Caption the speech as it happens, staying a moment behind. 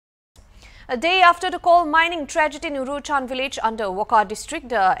A day after the coal mining tragedy in Uruchan village under Wokha district,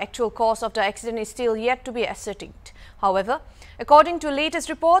 the actual cause of the accident is still yet to be ascertained. However, according to latest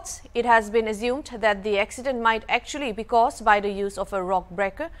reports, it has been assumed that the accident might actually be caused by the use of a rock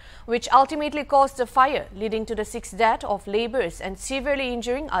breaker, which ultimately caused the fire, leading to the 6 deaths of laborers and severely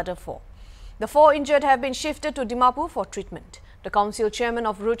injuring other 4. The 4 injured have been shifted to Dimapur for treatment. The council chairman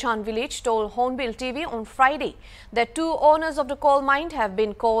of Uruchan village told HornbillTV on Friday that 2 owners of the coal mine have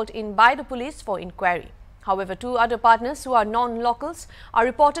been called in by the police for inquiry. However, 2 other partners who are non-locals are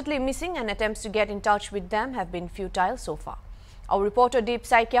reportedly missing, and attempts to get in touch with them have been futile so far. Our reporter Deep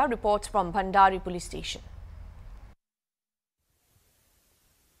Saikia reports from Bhandari police station.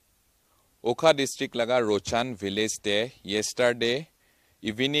 Wokha district laga Uruchan village de yesterday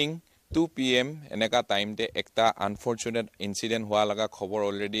evening 2 PM eneka time te ekta unfortunate incident hua laga khobor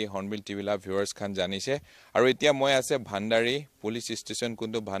already Hornbill TV la viewers khan janise aru etia moi ase Bhandari police station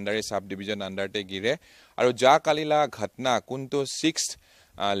kuntu Bhandari sub division under te gire aru ja kalila ghatna kuntu 6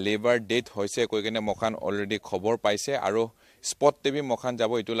 labor death hoise koikene mokhan already khobor paise aru spot te bi mokhan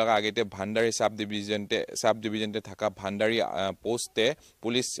jabo itu laga agete Bhandari sub division te thaka Bhandari post te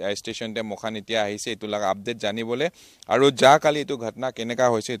police station te mokhan etia ahise itu laga update janibole aru ja kali itu ghatna keneka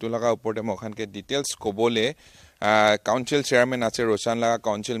hoise itu laga upor te mokhan ke details kobole council chairman ache Uruchan laga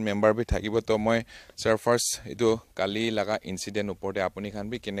council member bi thakibo to moi sir first itu kali laga incident upor te apuni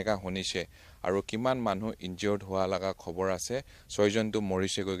khan bi keneka honise aru kiman manhu injured hua laga khobor ase 6 jon tu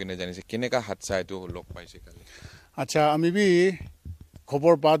morise goikene janise keneka hatsa itu lok paise kali আচ্ছা আমি B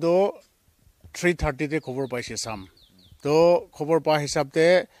খবর পাদো 3:30 তে খবর পাইছে সাম তো খবর পা হিসাবতে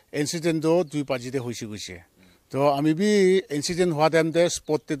incident দো 2 বাজিতে হইছে গইছে তো আমি বি ইনসিডেন্ট হওয়া টাইমতে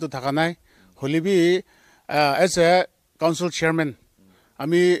স্পটতে তো থাকা নাই হলি B as a council chairman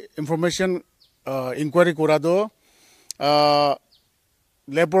আমি ইনফরমেশন ইনকোয়ারি করা দো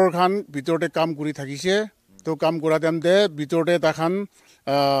লেবার খান ভিতরতে কাম করি থাকিছে তো কাম করা টাইমতে ভিতরতে তাখান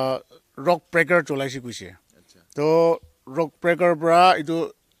রক ব্রেকার চলাইছে কইছে তো রক ব্রেকার পৰা ইটো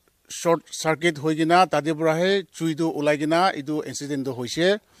শৰ্ট সাৰ্কিট হৈ কিনা তাতে পৰা হে চুইটো ওলাই কিনা ইটো ইনসিডেন্ট হৈছে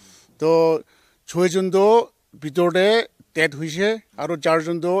তো 6 জন তো ভিতৰতে ডেথ হৈছে আৰু 4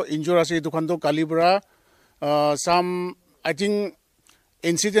 জন তো ইনজুৰ আছে ইটোখান তো কালি পৰা সাম আই থিংক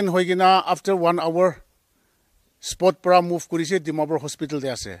ইনসিডেন্ট হৈ কিনা আফটাৰ 1 আৱাৰ স্পট পৰা মুভ কৰিছে ডিমাপুৰ হস্পিটেল তে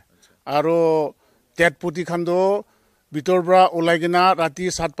আছে আৰু ডেথ পটি খান তো ভিতৰ পৰা ওলাই কিনা ৰাতি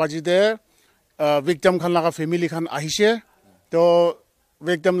 7 বাজিতে victim khan laga family khan ahise to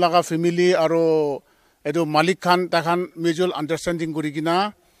victim laga family aro edo malik khan ta khan mutual understanding kori kina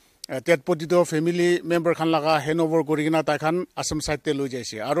tet poti to family member khan laga handover kori kina ta khan assam side te loi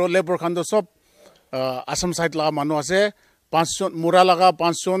jaise aro labor khan to sob assam side laga manu ase 5 jon mura laga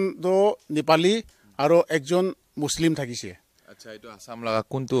 5 jon do nepali aro ekjon muslim thakise acha eto assam laga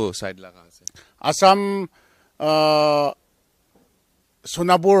kuntu side laga ase assam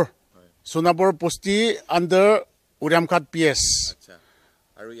Sonapur posti under Uramkhat PS. Acha.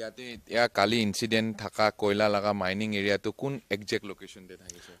 Aru yate ya kali incident thaka koila laga mining area to kun exact location de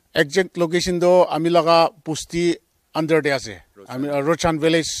thakise. Exact location do ami laga posti under de ase. Ami Uruchan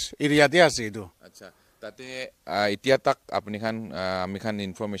village area de ase do. Acha. Tate itia tak apni khan ami khan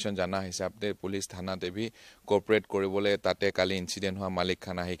information jana hisab de police thana te bhi cooperate koribole tate kali incident hua malik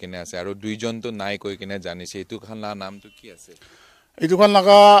khan ahi kene ase aru 2 jon to nai koi kene janise itu khan la naam to ki ase. ইটোখান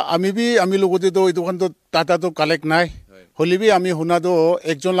লাগা আমি লগতে তো ইটোখান তো টাটা তো collect নাই হলিবি আমি শুনা তো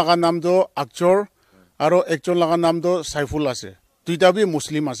একজন লাগা নাম তো আকচৰ আৰু একজন লাগা নাম তো সাইফুল আছে দুইটা বি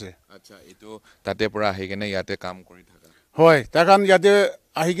মুসলিম আছে আচ্ছা ইটো তাতে পৰা আহি কেনে ইয়াতে কাম কৰি থাকা হয় তাকান ইয়াতে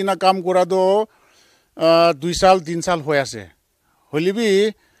আহি কিনা কাম কৰা তো 2 সাল 3 সাল হৈ আছে হলিবি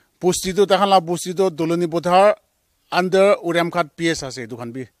পুষ্টিটো তাখালা পুষ্টিটো দলনি পথাৰ আন্ডাৰ উৰামঘাট পিএস আছে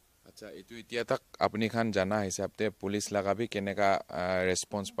দুখান বি আচ্ছা ইটো ইতিয়া তাক আপনি খান জানা হিসাবতে পুলিশ লাগাবি কেনেকা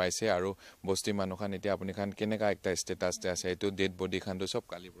রেসপন্স পাইছে আৰু বস্তি মানুহ খান ইতিয়া আপনি খান কেনেকা একটা স্ট্যাটাস তে আছে ইটো ডেড বডি খান তো সব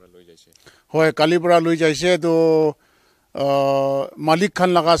কালি পৰা লৈ যাইছে হয় কালি পৰা লৈ যাইছে তো মালিক খান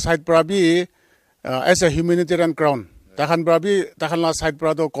লাগা সাইড পৰা বি এজ এ হিউম্যানিটেৰিয়ান ক্ৰাউন তাখান পৰা বি তাখান লাগা সাইড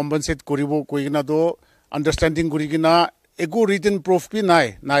পৰা তো কম্পেনসেট কৰিব কই কিনা তো আন্ডাৰস্ট্যান্ডিং কৰি কিনা একো ৰিটেন প্ৰুফ বি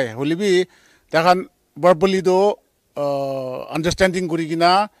নাই হলিবি তাখান ভাৰ্বালি তো আন্ডাৰস্ট্যান্ডিং কৰি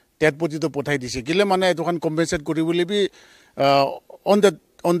কিনা টেট পটি তো পঠাই দিছে কিলে মানে এটোখান কম্পেনসেট কৰিবলৈ B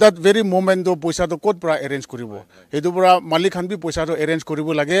on that very moment তো পইচা তো কোত পৰা এৰেঞ্জ কৰিব এটো পৰা মালিক খান বি পইচা তো এৰেঞ্জ কৰিব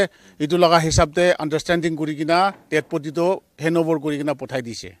লাগে ইটো লগা হিসাবতে আন্ডাৰস্ট্যান্ডিং কৰি কিনা টেট পটি তো হেনওভাৰ কৰি কিনা পঠাই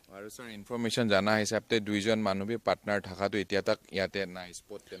দিছে আৰু স্যার ইনফরমেশন জানা হিসাবতে 2 জন মানুহ বি পার্টনার থাকা তো এতিয়া তাক ইয়াতে নাই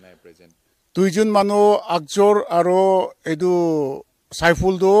স্পট তে নাই প্রেজেন্ট 2 জন মানুহ আকচৰ আৰু এটো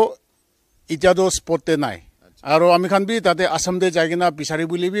সাইফুল তো ইতিয়া তো স্পট তে নাই আৰু আমি খান বি তাতে আসাম দে যাই কিনা বিচাৰি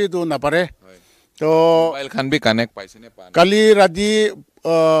বুলি বি তো নাপাৰে তো মোবাইল খান বি কানেক্ট পাইছে নে পা কালি ৰাতি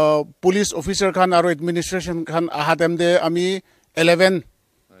পুলিচ অফিচাৰ খান আৰু এডমিনিষ্ট্ৰেশ্যন খান আহা টাইম দে আমি 11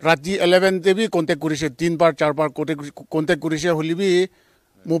 ৰাতি 11 তে বি কন্টেক্ট কৰিছে 3 বাৰ 4 বাৰ কন্টেক্ট কৰিছে হলি বি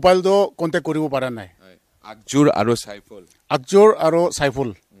মোবাইল তো কন্টেক্ট কৰিব পৰা নাই আকজুৰ আৰু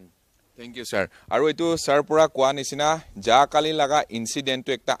Saiful Thank you, sir. Aru itu sir pura koa nisina ja kali laga incident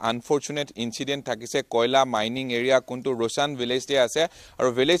to ekta unfortunate incident thakise koila mining area kuntu Roshan village te ase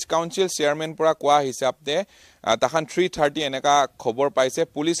aru village council chairman pura koa hisab te takhan 3:30 eneka khobor paise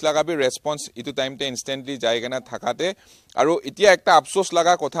police laga bi response itu time te instantly jaigana thakate aru itia ekta afsos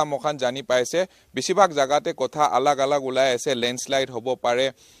laga kotha mokhan jani paise besibak jagate kotha alag alag ulai ase landslide hobo pare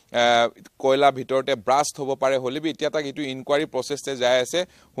koila bhitorte blast hobo pare holibi itia tak itu inquiry process te jai ase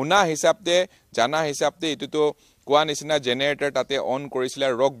huna hisabte jana hisabte itu to কোৱা নিচিনা generator তাতে on কৰিছিল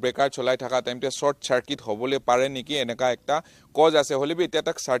rock breaker চলাই থকা টাইমতে short circuit হ'বলৈ পাৰে নেকি এনেকা একটা কজ আছে হলিবি এতিয়া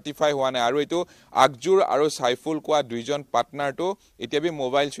তাক সাৰ্টিফাই হোৱা নাই আৰু এটো আকজুৰ আৰু সাইফুল কোৱা দুইজন পাৰ্টনাৰটো এতিয়া বি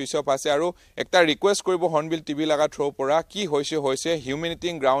মোবাইল সুইচ অফ আছে আৰু একটা ৰিকুৱেষ্ট কৰিব হৰ্নবিল টিভি লাগা থ্ৰ পৰা কি হৈছে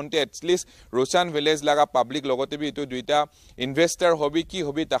হিউমেনিটিং গ্ৰাউণ্ডে এটলিষ্ট ৰোচান ভিলেজ লাগা পাব্লিক লগতে বি এটো দুইটা ইনভেস্টাৰ হবি কি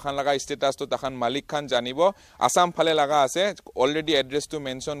হবি তাখান লাগা ষ্টেটাসটো তাখান মালিক খান জানিব আসাম ফালে লাগা আছে অলৰেডি এড্ৰেছটো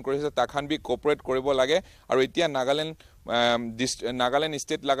মেনশন কৰিছে তাখান বি কোঅপাৰেট কৰিব লাগে আৰু এতিয়া Nagaland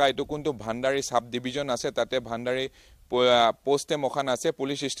state laga itu kuntu Bhandari sub division ase tate Bhandari poste mokhan ase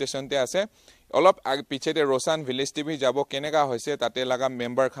police station te ase olop pichete Roshan village tv jabo keneka hoise tate laga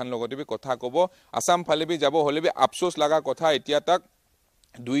member khan logoti bi kotha kobo Assam phale bi jabo hole bi afsos laga kotha etia tak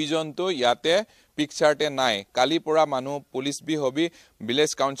দুইজন তো ইয়াতে পিকচাৰতে নাই কালি পৰা মানুহ police B hobby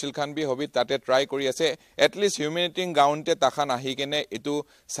village council খান B hobby তাতে try কৰি আছে at least হিউমেনিটিং গ্ৰাউণ্ডতে তাখান আহি কেনে এটো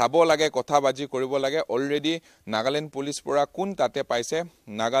চাব লাগে কথা বাজি কৰিব লাগে অলৰেডি নাগালেণ্ড পুলিচ পৰা কোন তাতে পাইছে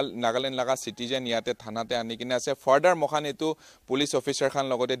নাগালেণ্ড লাগা সিটিজেন ইয়াতে থানাতে আনি কিনে আছে ফাৰ্ডাৰ মখান এটো পুলিচ অফিচাৰ খান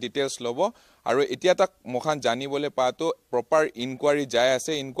লগতে ডিটেইলছ লব আৰু এতিয়া তাক মখান জানিবলৈ পাতো প্ৰপাৰ ইনকুৱাৰী যাই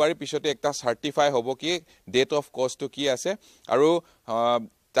আছে ইনকুৱাৰী পিছতে একটা সাৰ্টিফাই হ'ব কি ডেট অফ কজটো কি আছে আৰু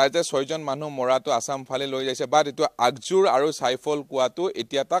তাতে 6 জন মানুহ মৰাটো আসাম ফালে লৈ যাইছে বাট এটো আকজুৰ আৰু সাইফুল কোৱাটো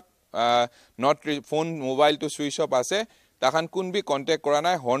এতিয়া তাক not phone mobile to switch off আছে তাখান কোন বি কন্টাক্ট কৰা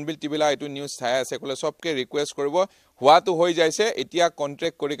নাই হৰ্নবিল টিভিলা এটো নিউজ চাই আছে কলে সবকে ৰিকুৱেষ্ট কৰিব হোৱাটো হৈ যাইছে এতিয়া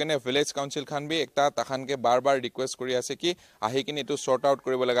কন্ট্ৰেক্ট কৰি কেনে ভিলেজ কাউন্সিল খান বি একটা তাখানকে বাৰ ৰিকুৱেষ্ট কৰি আছে কি আহি কিনে এটো সৰ্ট আউট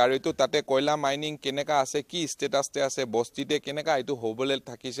কৰিব লাগে আৰু এটো তাতে কয়লা মাইনিং কেনেকা আছে কি ষ্টেটাসতে আছে বস্তিতে কেনেকা এটো হ'বলে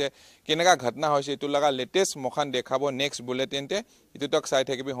থাকিছে কেনেকা ঘটনা হৈছে এটো লাগা লেটেষ্ট মখান দেখাব নেক্সট বুলেটিনতে এটো তক চাই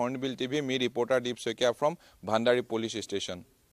থাকিবি hornbill TV me reporter Deep Saikia from ভান্ডাৰী police station